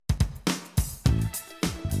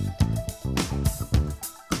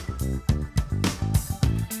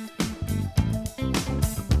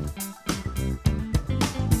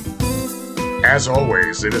As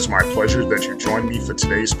always, it is my pleasure that you join me for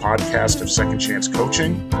today's podcast of Second Chance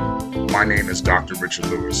Coaching. My name is Dr. Richard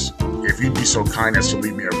Lewis. If you'd be so kind as to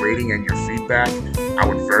leave me a rating and your feedback, I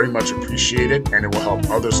would very much appreciate it, and it will help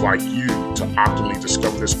others like you to optimally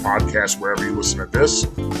discover this podcast wherever you listen to this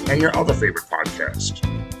and your other favorite podcast.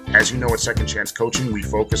 As you know, at Second Chance Coaching, we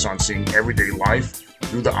focus on seeing everyday life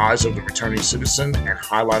through the eyes of the returning citizen and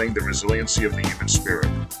highlighting the resiliency of the human spirit.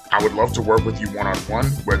 I would love to work with you one-on-one,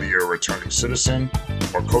 whether you're a returning citizen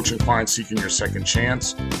or coaching client seeking your second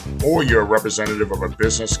chance, or you're a representative of a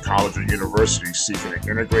business, college, or university seeking to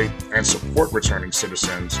integrate and support returning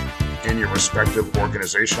citizens in your respective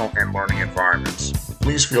organizational and learning environments.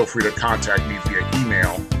 Please feel free to contact me via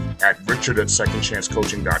email at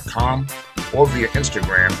richard@secondchancecoaching.com or via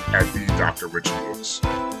Instagram at @the_Dr.RichardLewis.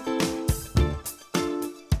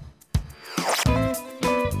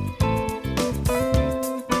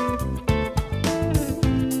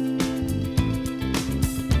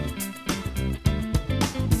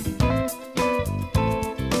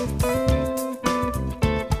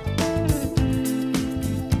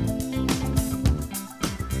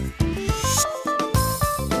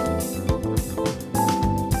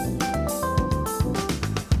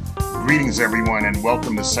 Greetings, everyone, and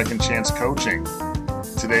welcome to Second Chance Coaching.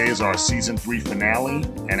 Today is our Season 3 finale,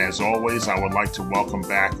 and as always, I would like to welcome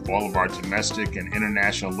back all of our domestic and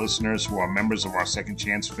international listeners who are members of our Second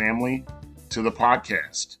Chance family to the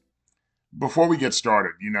podcast. Before we get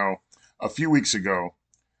started, a few weeks ago,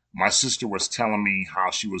 my sister was telling me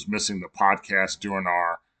how she was missing the podcast during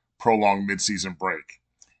our prolonged mid-season break.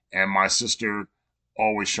 And my sister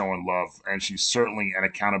always showing love, and she's certainly an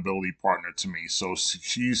accountability partner to me. So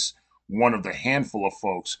she's one of the handful of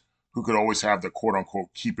folks who could always have the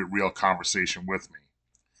quote-unquote keep it real conversation with me.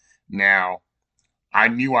 Now, I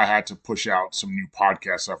knew I had to push out some new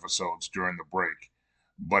podcast episodes during the break,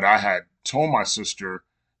 but I had told my sister,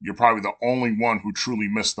 you're probably the only one who truly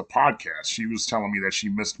missed the podcast. She was telling me that she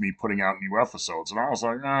missed me putting out new episodes, and I was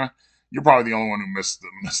like, you're probably the only one who missed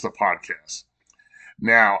the podcast.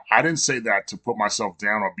 Now, I didn't say that to put myself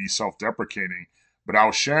down or be self-deprecating, but I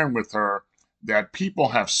was sharing with her that people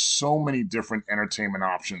have so many different entertainment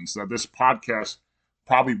options that this podcast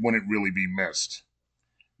probably wouldn't really be missed.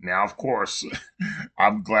 Now, of course,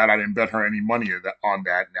 I'm glad I didn't bet her any money on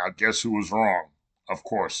that. Now, guess who was wrong? Of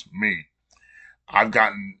course, me. I've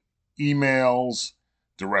gotten emails,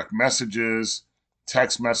 direct messages,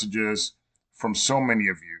 text messages from so many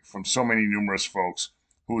of you, from so many numerous folks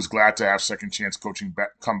who was glad to have Second Chance Coaching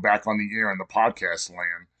come back on the air in the podcast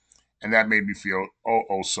land. And that made me feel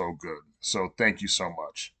so good. So thank you so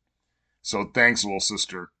much. So thanks, little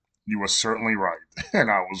sister. You were certainly right,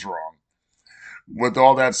 and I was wrong. With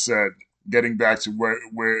all that said, getting back to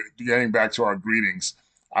our greetings,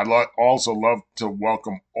 I'd also love to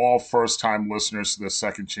welcome all first-time listeners to the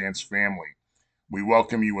Second Chance family. We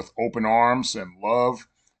welcome you with open arms and love,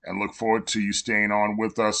 and look forward to you staying on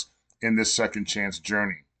with us in this Second Chance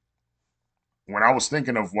journey. When I was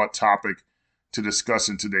thinking of what topic to discuss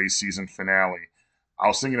in today's season finale, I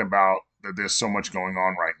was thinking about that there's so much going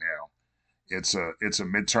on right now. It's a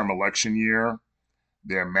midterm election year.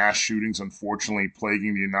 There are mass shootings, unfortunately,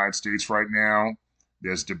 plaguing the United States right now.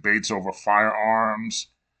 There's debates over firearms.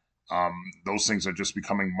 Those things are just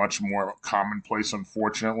becoming much more commonplace,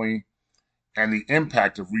 unfortunately. And the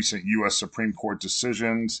impact of recent U.S. Supreme Court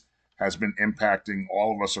decisions has been impacting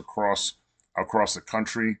all of us across the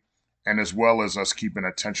country, and as well as us keeping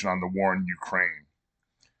attention on the war in Ukraine.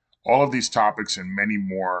 All of these topics and many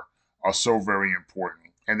more are so very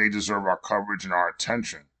important, and they deserve our coverage and our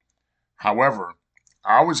attention. However,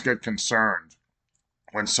 I always get concerned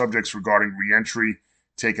when subjects regarding reentry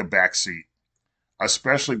take a back seat,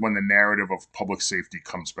 especially when the narrative of public safety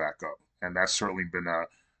comes back up. And that's certainly been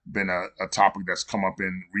a topic that's come up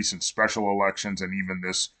in recent special elections and even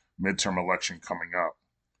this midterm election coming up.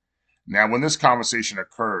 Now, when this conversation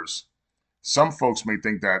occurs, some folks may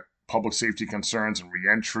think that public safety concerns and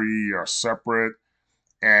reentry are separate,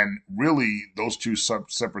 and really those two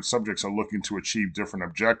separate subjects are looking to achieve different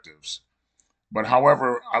objectives. But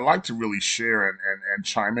however, I like to really share and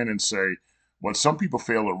chime in and say what some people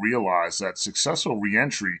fail to realize, that successful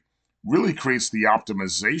reentry really creates the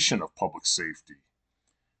optimization of public safety.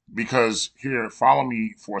 Because here, follow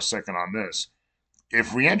me for a second on this.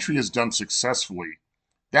 If reentry is done successfully,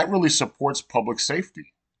 that really supports public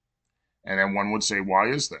safety. And then one would say, why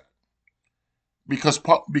is that? Because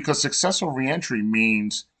successful reentry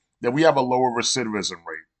means that we have a lower recidivism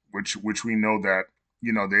rate, which we know that,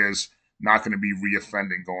 there's not going to be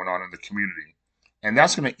reoffending going on in the community. And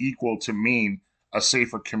that's going to mean a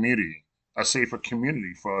safer community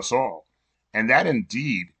for us all. And that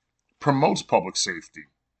indeed promotes public safety.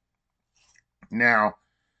 Now,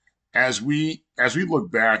 as we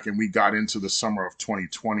look back and we got into the summer of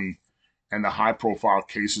 2020 and the high profile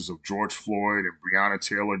cases of George Floyd and Breonna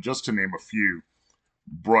Taylor, just to name a few,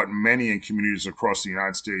 brought many in communities across the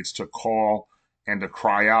United States to call and to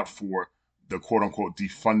cry out for the quote unquote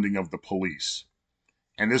defunding of the police.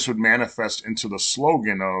 And this would manifest into the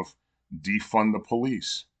slogan of defund the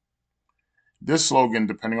police. This slogan,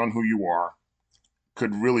 depending on who you are,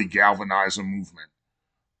 could really galvanize a movement,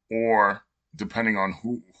 or depending on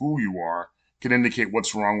who you are, can indicate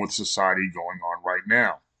what's wrong with society going on right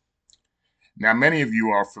now. Now, many of you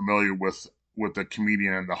are familiar with the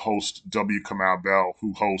comedian and the host W. Kamau Bell,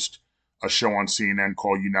 who hosts a show on CNN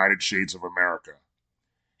called United Shades of America.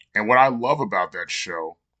 And what I love about that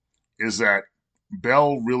show is that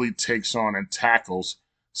Bell really takes on and tackles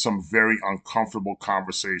some very uncomfortable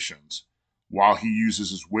conversations, while he uses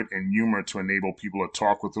his wit and humor to enable people to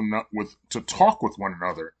talk with one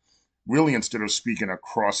another, really instead of speaking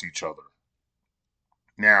across each other.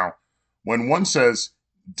 Now, when one says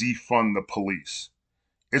defund the police,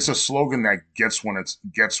 it's a slogan that gets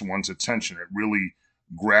one's attention. It really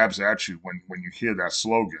grabs at you when you hear that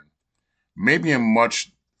slogan. Maybe in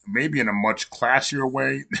a much classier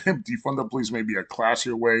way, defund the police may be a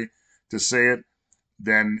classier way to say it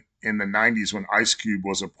than in the 90s when Ice Cube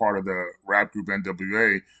was a part of the rap group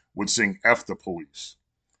NWA would sing F the police.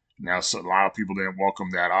 Now, so a lot of people didn't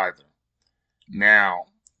welcome that either. Now,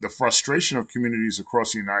 the frustration of communities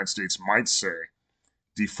across the United States might say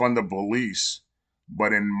defund the police,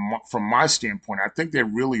 but from my standpoint, I think they're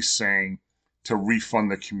really saying to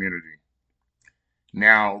refund the community.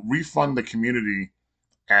 Now, refund the community,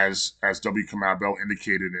 as W. Kamau Bell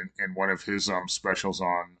indicated in one of his specials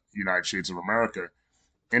on United Shades of America,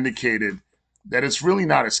 indicated that it's really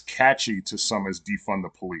not as catchy to some as defund the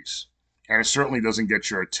police. And it certainly doesn't get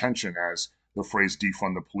your attention as the phrase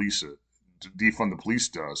defund the police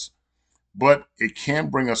does. But it can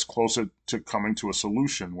bring us closer to coming to a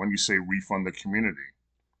solution when you say refund the community.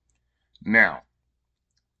 Now,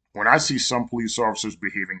 when I see some police officers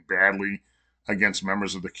behaving badly against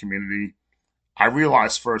members of the community, I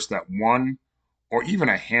realize first that one or even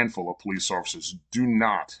a handful of police officers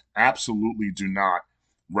absolutely do not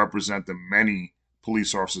represent the many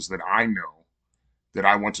police officers that I know, that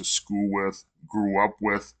I went to school with, grew up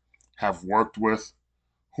with, have worked with,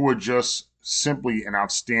 who are just simply an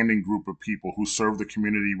outstanding group of people who serve the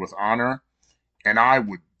community with honor, and I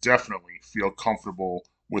would definitely feel comfortable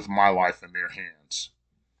with my life in their hands.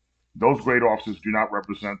 Those great officers do not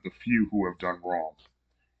represent the few who have done wrong.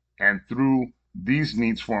 And through these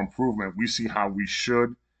needs for improvement, we see how we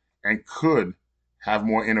should and could have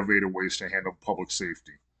more innovative ways to handle public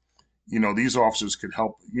safety. These officers could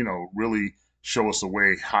help, really show us a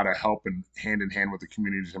way how to help and hand in hand with the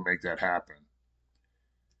community to make that happen.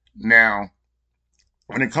 Now,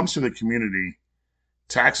 when it comes to the community,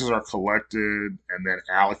 taxes are collected and then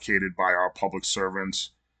allocated by our public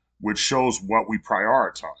servants, which shows what we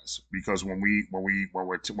prioritize. Because when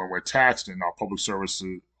we're taxed and our public servants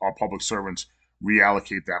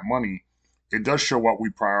reallocate that money, it does show what we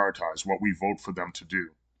prioritize, what we vote for them to do.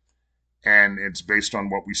 And it's based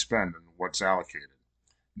on what we spend and what's allocated.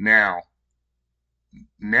 Now,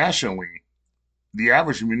 nationally, the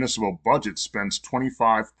average municipal budget spends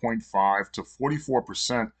 25.5 to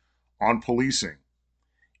 44% on policing.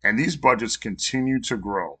 And these budgets continue to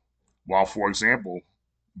grow, while, for example,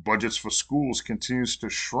 budgets for schools continues to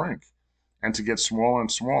shrink and to get smaller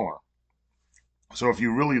and smaller. So if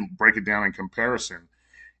you really break it down in comparison,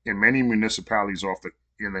 in many municipalities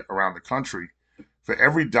around the country, for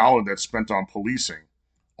every dollar that's spent on policing,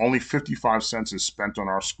 only 55 cents is spent on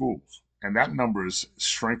our schools. And that number is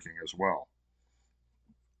shrinking as well.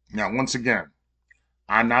 Now, once again,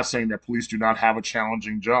 I'm not saying that police do not have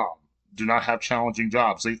challenging jobs.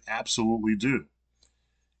 They absolutely do.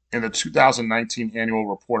 In the 2019 annual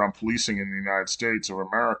report on policing in the United States of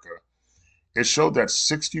America, it showed that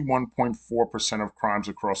 61.4% of crimes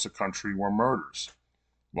across the country were murders,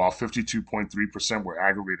 while 52.3% were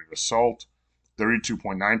aggravated assault,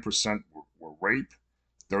 32.9% were rape,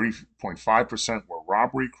 30.5% were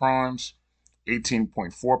robbery crimes,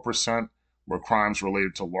 18.4% were crimes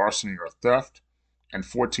related to larceny or theft, and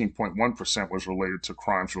 14.1% was related to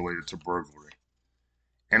crimes related to burglary.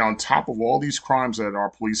 And on top of all these crimes that our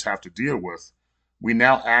police have to deal with, we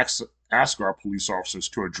now ask our police officers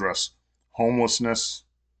to address homelessness,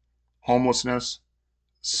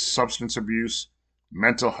 substance abuse,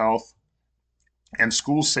 mental health, and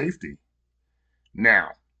school safety.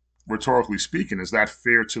 Now, rhetorically speaking, is that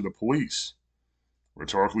fair to the police?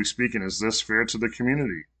 Rhetorically speaking, is this fair to the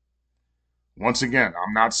community? Once again,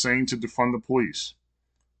 I'm not saying to defund the police,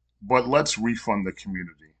 but let's refund the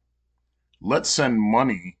community. Let's send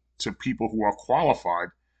money to people who are qualified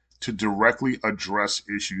to directly address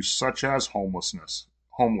issues such as homelessness,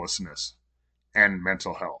 and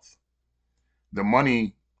mental health. The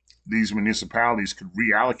money, these municipalities could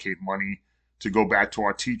reallocate money to go back to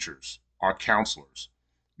our teachers, our counselors,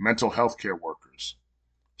 mental health care workers,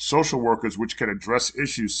 social workers, which could address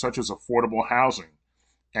issues such as affordable housing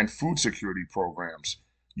and food security programs,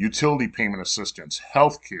 utility payment assistance,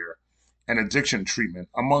 health care, and addiction treatment,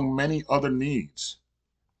 among many other needs.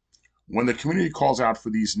 When the community calls out for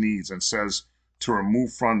these needs and says to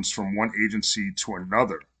remove funds from one agency to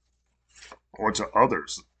another or to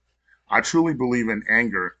others, I truly believe in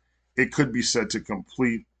anger, it could be said to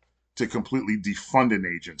completely defund an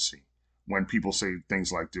agency when people say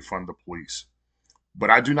things like defund the police. But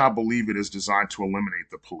I do not believe it is designed to eliminate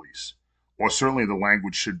the police, or certainly the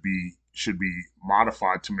language should be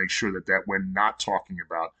modified to make sure that we're not talking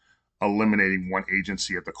about eliminating one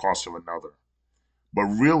agency at the cost of another. But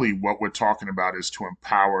really what we're talking about is to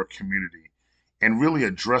empower a community and really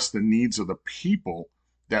address the needs of the people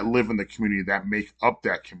that live in the community, that make up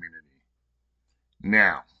that community.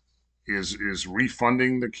 Now, is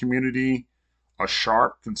refunding the community a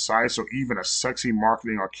sharp, concise, or even a sexy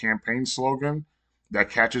marketing or campaign slogan that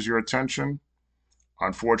catches your attention?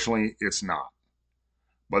 Unfortunately, it's not.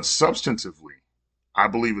 But substantively, I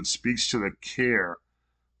believe it speaks to the care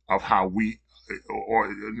of how we,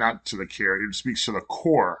 or not to the care, it speaks to the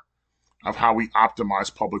core of how we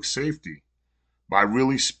optimize public safety by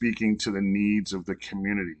really speaking to the needs of the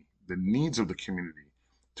community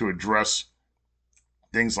to address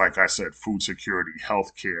things like I said, food security,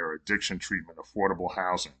 health care, addiction treatment, affordable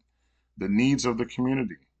housing, the needs of the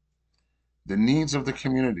community, the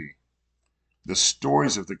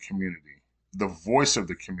stories of the community, the voice of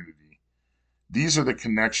the community. These are the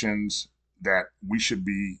connections that these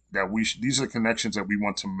are the connections that we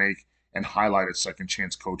want to make and highlight at Second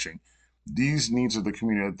Chance Coaching. These needs of the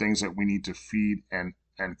community are things that we need to feed and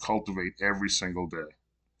cultivate every single day.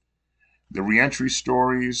 The reentry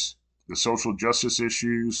stories, the social justice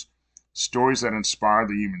issues, stories that inspire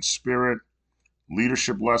the human spirit,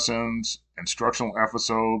 leadership lessons, instructional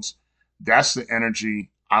episodes, that's the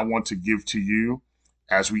energy I want to give to you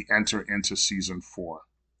as we enter into season 4.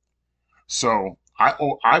 So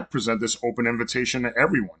I present this open invitation to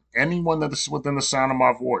anyone that is within the sound of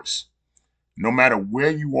my voice. No matter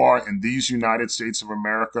where you are in these United States of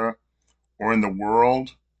America or in the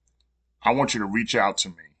world, I want you to reach out to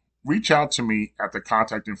me. Reach out to me at the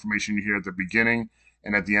contact information you hear at the beginning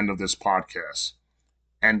and at the end of this podcast.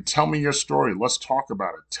 And tell me your story. Let's talk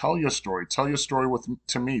about it. Tell your story. Tell your story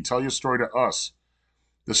to me. Tell your story to us.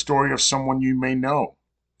 The story of someone you may know.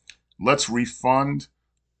 Let's refund,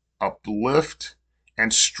 uplift,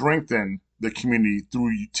 and strengthen the community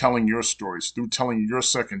through telling your stories, through telling your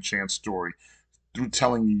second chance story, through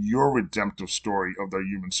telling your redemptive story of the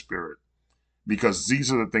human spirit. Because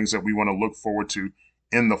these are the things that we want to look forward to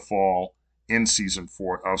in the fall, in season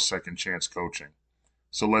 4 of Second Chance Coaching.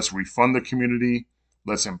 So let's refund the community.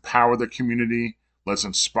 Let's empower the community. Let's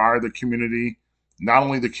inspire the community, not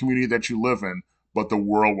only the community that you live in, but the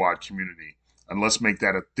worldwide community. And let's make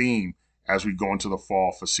that a theme as we go into the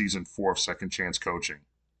fall for season 4 of Second Chance Coaching.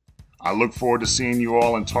 I look forward to seeing you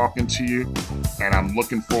all and talking to you, and I'm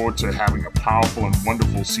looking forward to having a powerful and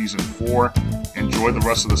wonderful season 4. Enjoy the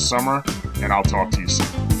rest of the summer, and I'll talk to you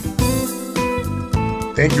soon.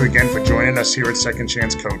 Thank you again for joining us here at Second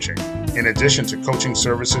Chance Coaching. In addition to coaching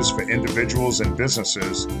services for individuals and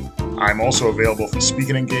businesses, I'm also available for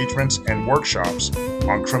speaking engagements and workshops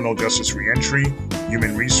on criminal justice reentry,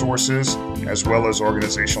 human resources, as well as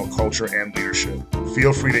organizational culture and leadership.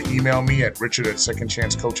 Feel free to email me at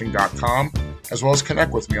richard@secondchancecoaching.com, as well as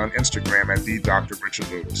connect with me on Instagram at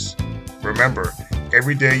 @DrRichardLewis. Remember,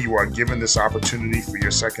 every day you are given this opportunity for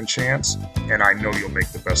your second chance, and I know you'll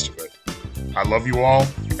make the best of it. I love you all,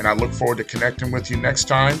 and I look forward to connecting with you next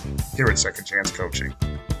time here at Second Chance Coaching.